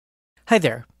Hi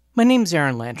there, my name's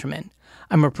Aaron Lanterman.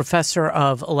 I'm a professor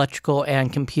of electrical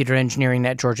and computer engineering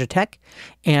at Georgia Tech,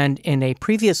 and in a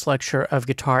previous lecture of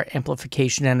guitar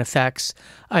amplification and effects,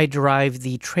 I derived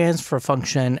the transfer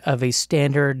function of a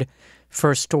standard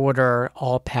first-order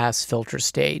all-pass filter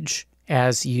stage,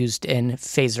 as used in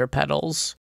phaser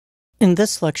pedals. In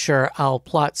this lecture, I'll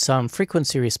plot some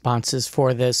frequency responses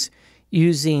for this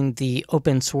using the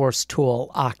open-source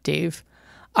tool Octave.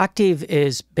 Octave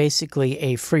is basically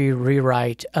a free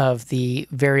rewrite of the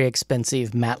very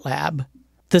expensive MATLAB.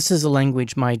 This is a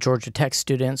language my Georgia Tech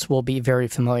students will be very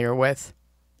familiar with.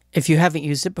 If you haven't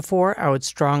used it before, I would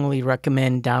strongly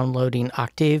recommend downloading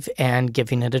Octave and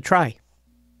giving it a try.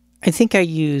 I think I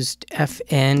used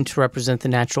Fn to represent the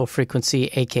natural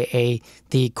frequency, aka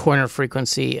the corner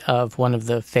frequency of one of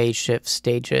the phase shift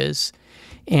stages.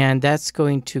 And that's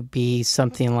going to be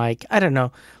something like, I don't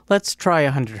know, let's try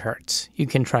 100 hertz. You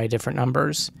can try different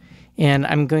numbers. And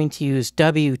I'm going to use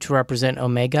W to represent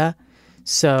omega.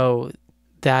 So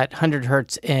that 100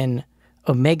 hertz in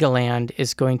omega land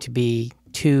is going to be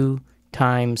 2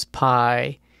 times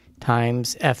pi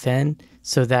times Fn.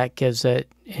 So that gives it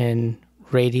in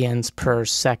radians per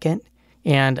second.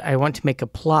 And I want to make a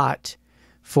plot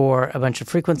for a bunch of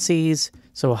frequencies.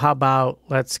 So how about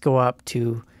let's go up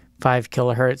to 5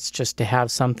 kilohertz just to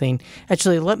have something.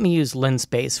 Actually, let me use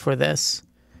linspace for this.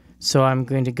 So I'm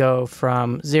going to go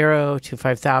from 0 to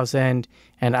 5,000,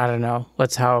 and I don't know,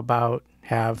 let's how about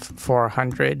have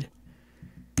 400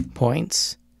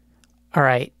 points. All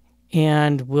right,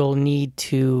 and we'll need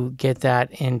to get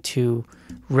that into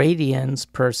radians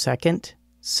per second.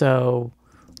 So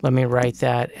let me write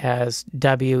that as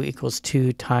W equals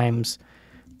 2 times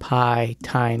pi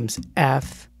times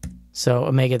F. So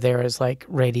omega there is like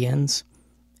radians.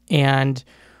 And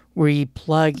we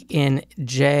plug in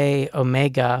j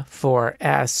omega for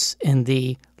s in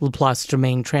the Laplace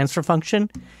domain transfer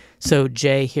function. So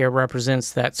j here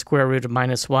represents that square root of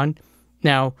 -1.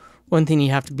 Now, one thing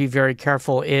you have to be very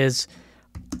careful is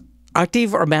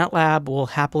Octave or MATLAB will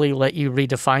happily let you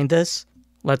redefine this.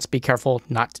 Let's be careful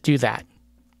not to do that.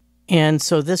 And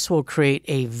so this will create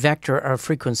a vector of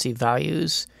frequency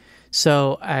values.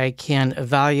 So I can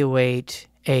evaluate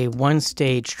a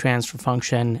one-stage transfer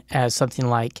function as something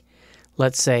like,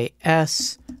 let's say,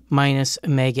 s minus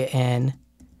omega n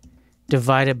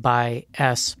divided by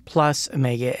s plus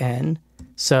omega n.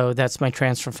 So that's my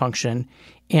transfer function.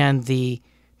 And the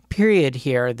period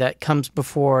here that comes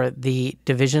before the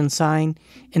division sign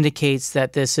indicates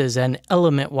that this is an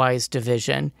element-wise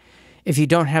division. If you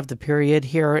don't have the period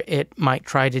here, it might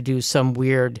try to do some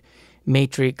weird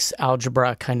matrix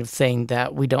algebra kind of thing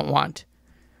that we don't want.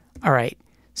 All right,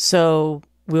 so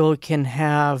we can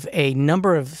have a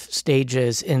number of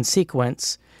stages in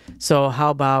sequence. So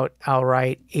how about I'll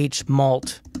write h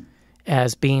mult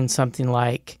as being something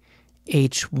like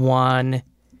h1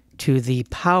 to the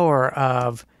power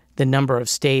of the number of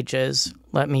stages.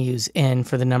 Let me use n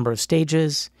for the number of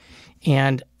stages.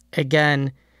 And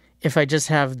again, if I just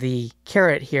have the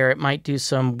caret here, it might do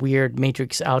some weird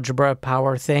matrix algebra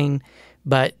power thing,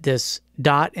 but this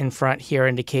dot in front here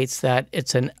indicates that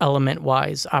it's an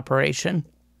element-wise operation.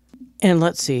 And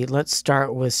let's see, let's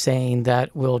start with saying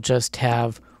that we'll just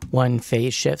have one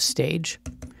phase shift stage.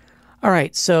 All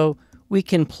right, so we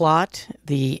can plot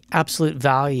the absolute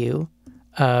value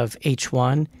of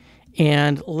H1,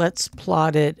 and let's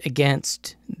plot it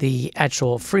against the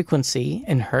actual frequency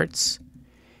in hertz.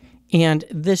 And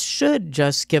this should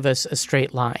just give us a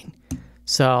straight line.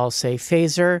 So I'll say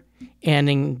phasor, and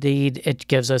indeed it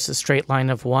gives us a straight line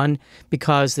of 1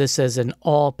 because this is an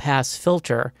all-pass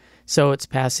filter, so it's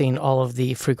passing all of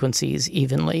the frequencies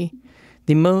evenly.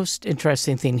 The most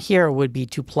interesting thing here would be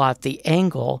to plot the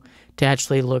angle to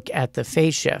actually look at the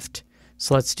phase shift.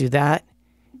 So let's do that,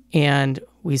 and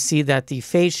we see that the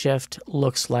phase shift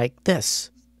looks like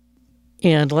this.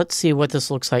 And let's see what this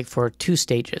looks like for 2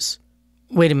 stages.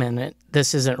 Wait a minute,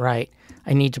 this isn't right.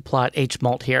 I need to plot h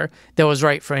mult here. That was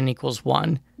right for n equals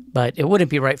 1, but it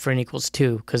wouldn't be right for n equals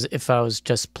 2 because if I was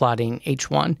just plotting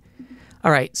h1.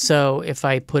 All right, so if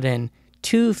I put in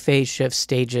 2 phase shift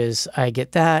stages, I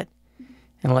get that.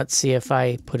 And let's see if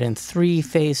I put in 3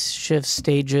 phase shift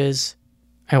stages,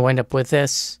 I wind up with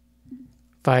this.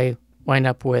 If I wind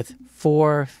up with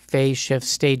 4 phase shift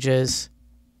stages,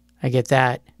 I get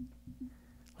that.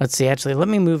 Let's see, actually, let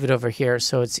me move it over here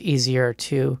so it's easier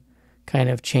to kind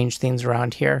of change things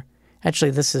around here. Actually,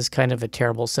 this is kind of a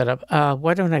terrible setup.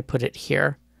 Why don't I put it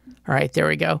here? All right, there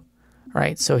we go. All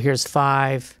right, so here's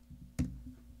 5.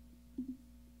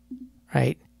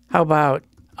 Right, how about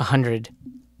 100?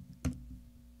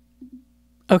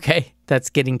 Okay, that's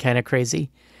getting kind of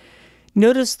crazy.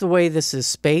 Notice the way this is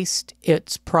spaced.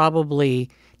 It's probably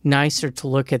nicer to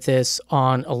look at this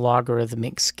on a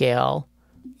logarithmic scale.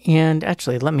 And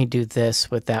actually, let me do this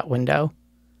with that window.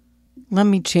 Let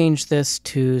me change this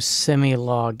to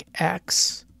semilog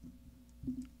x.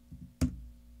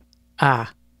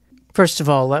 First of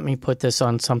all, let me put this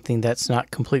on something that's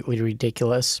not completely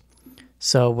ridiculous.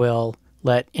 So we'll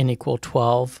let n equal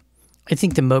 12. I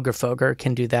think the Mogurfoger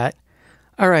can do that.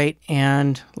 All right,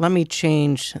 and let me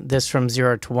change this from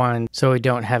 0 to 1 so we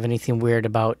don't have anything weird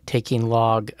about taking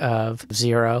log of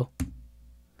 0.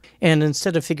 And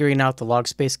instead of figuring out the log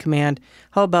space command,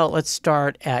 how about let's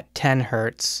start at 10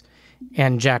 hertz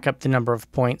and jack up the number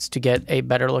of points to get a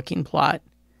better looking plot.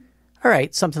 All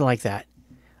right, something like that.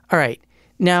 All right,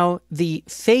 now the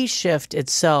phase shift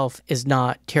itself is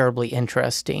not terribly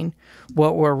interesting.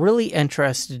 What we're really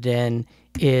interested in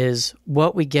is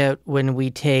what we get when we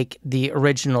take the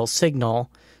original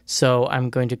signal. So I'm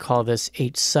going to call this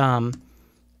hsum,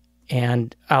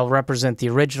 and I'll represent the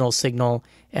original signal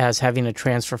as having a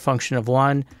transfer function of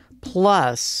 1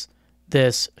 plus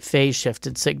this phase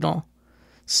shifted signal.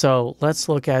 So let's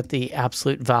look at the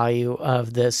absolute value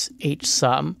of this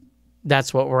hsum.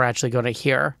 That's what we're actually going to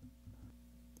hear.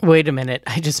 Wait a minute,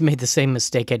 I just made the same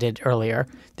mistake I did earlier.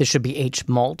 This should be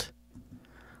hmult.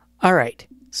 All right,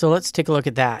 so let's take a look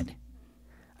at that.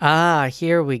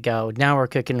 Here we go. Now we're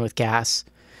cooking with gas.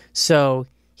 So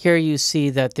here you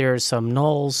see that there's some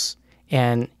nulls,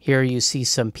 and here you see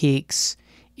some peaks.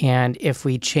 And if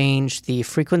we change the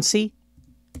frequency,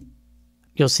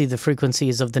 you'll see the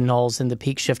frequencies of the nulls and the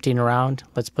peak shifting around.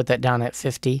 Let's put that down at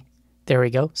 50. There we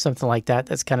go, something like that.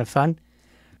 That's kind of fun.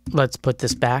 Let's put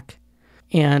this back.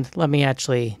 And let me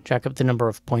actually jack up the number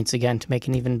of points again to make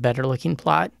an even better looking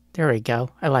plot. There we go.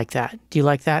 I like that. Do you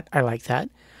like that? I like that.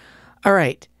 All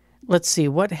right. Let's see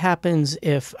what happens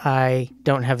if I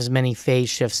don't have as many phase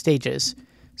shift stages.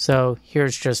 So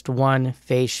here's just one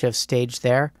phase shift stage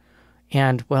there.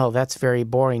 And, well, that's very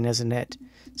boring, isn't it?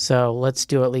 So let's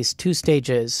do at least 2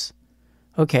 stages.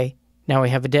 Okay, now we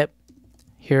have a dip.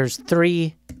 Here's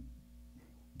 3.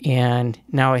 And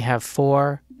now we have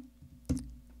 4.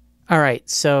 All right,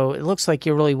 so it looks like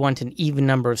you really want an even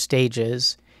number of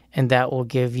stages, and that will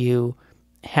give you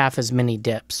half as many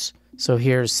dips. So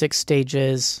here's 6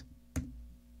 stages,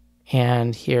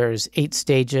 and here's 8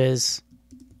 stages.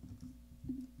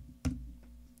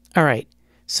 All right,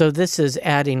 so this is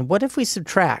adding. What if we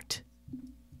subtract?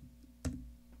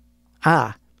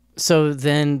 So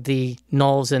then the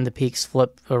nulls and the peaks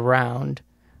flip around,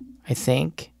 I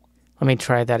think. Let me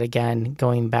try that again,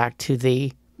 going back to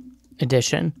the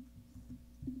addition.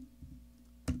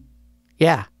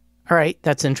 Yeah, all right,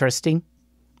 that's interesting.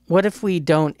 What if we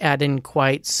don't add in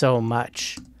quite so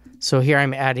much? So here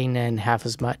I'm adding in half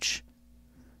as much.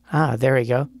 There we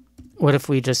go. What if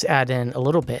we just add in a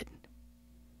little bit?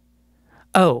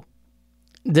 Oh,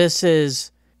 this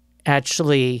is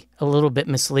actually a little bit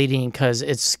misleading because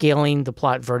it's scaling the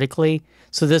plot vertically.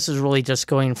 So this is really just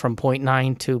going from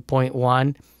 0.9 to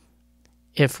 0.1.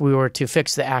 If we were to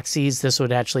fix the axes, this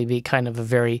would actually be kind of a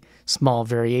very small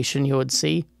variation you would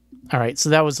see. All right, so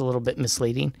that was a little bit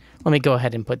misleading. Let me go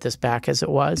ahead and put this back as it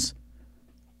was.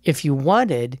 If you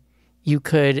wanted, you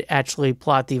could actually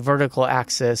plot the vertical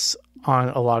axis on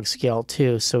a log scale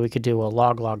too. So we could do a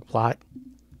log-log plot.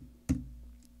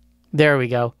 There we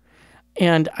go.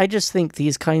 And I just think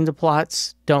these kinds of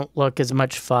plots don't look as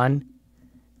much fun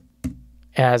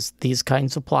as these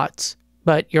kinds of plots,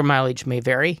 but your mileage may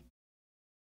vary.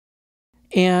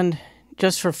 And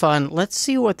just for fun, let's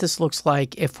see what this looks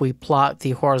like if we plot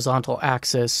the horizontal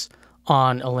axis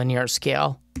on a linear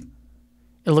scale.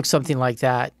 It looks something like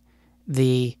that.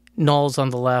 The nulls on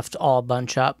the left all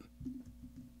bunch up.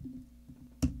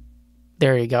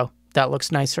 There you go. That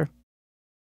looks nicer.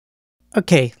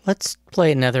 Okay, let's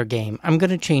play another game. I'm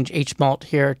going to change hmult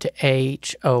here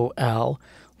to HOL,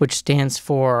 which stands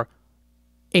for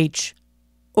H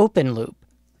open loop,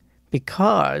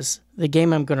 because the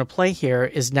game I'm going to play here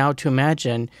is now to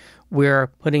imagine we're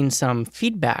putting some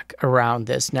feedback around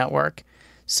this network.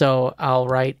 So I'll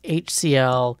write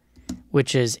HCL,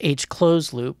 which is H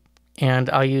closed loop, and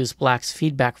I'll use Black's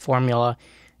feedback formula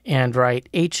and write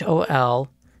HOL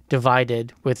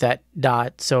divided with that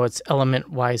dot, so it's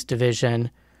element-wise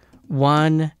division,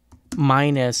 1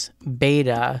 minus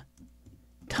beta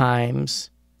times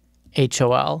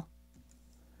HOL.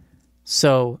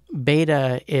 So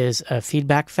beta is a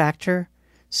feedback factor.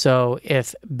 So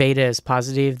if beta is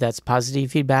positive, that's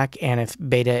positive feedback. And if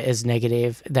beta is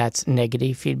negative, that's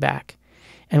negative feedback.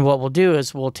 And what we'll do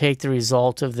is we'll take the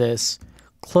result of this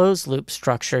closed loop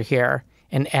structure here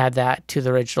and add that to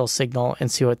the original signal and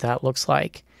see what that looks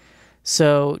like.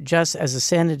 So just as a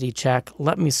sanity check,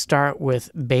 let me start with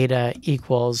beta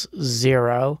equals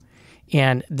 0.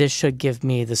 And this should give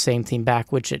me the same thing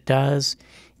back, which it does.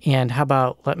 And how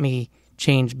about let me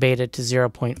change beta to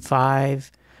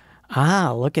 0.5.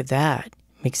 Ah, look at that.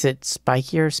 Makes it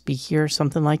spikier, speakier,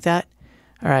 something like that.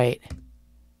 All right.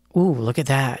 Ooh, look at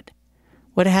that.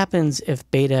 What happens if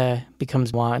beta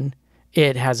becomes 1?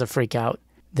 It has a freak out.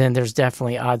 Then there's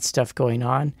definitely odd stuff going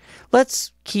on.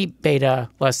 Let's keep beta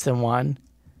less than 1.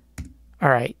 All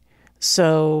right.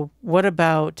 So what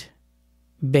about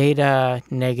beta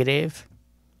negative?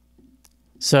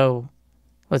 So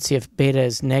let's see if beta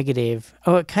is negative.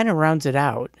 Oh, it kind of rounds it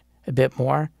out a bit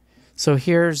more. So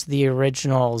here's the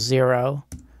original 0.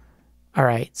 All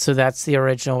right, so that's the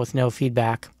original with no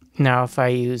feedback. Now if I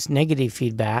use negative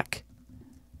feedback,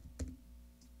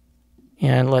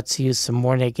 and let's use some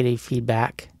more negative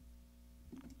feedback.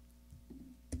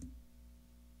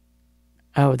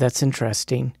 Oh, that's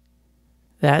interesting.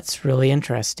 That's really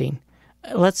interesting.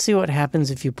 Let's see what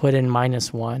happens if you put in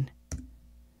 -1.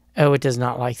 Oh, it does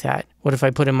not like that. What if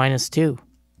I put in -2?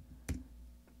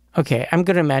 Okay, I'm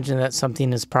going to imagine that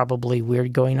something is probably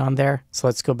weird going on there. So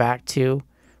let's go back to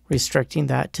restricting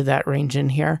that to that range in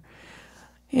here.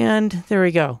 And there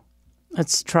we go.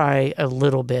 Let's try a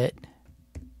little bit.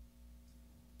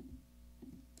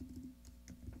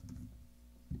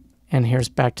 And here's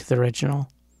back to the original.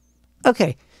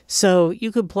 Okay, so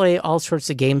you could play all sorts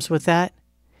of games with that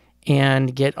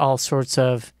and get all sorts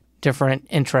of different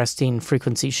interesting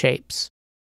frequency shapes.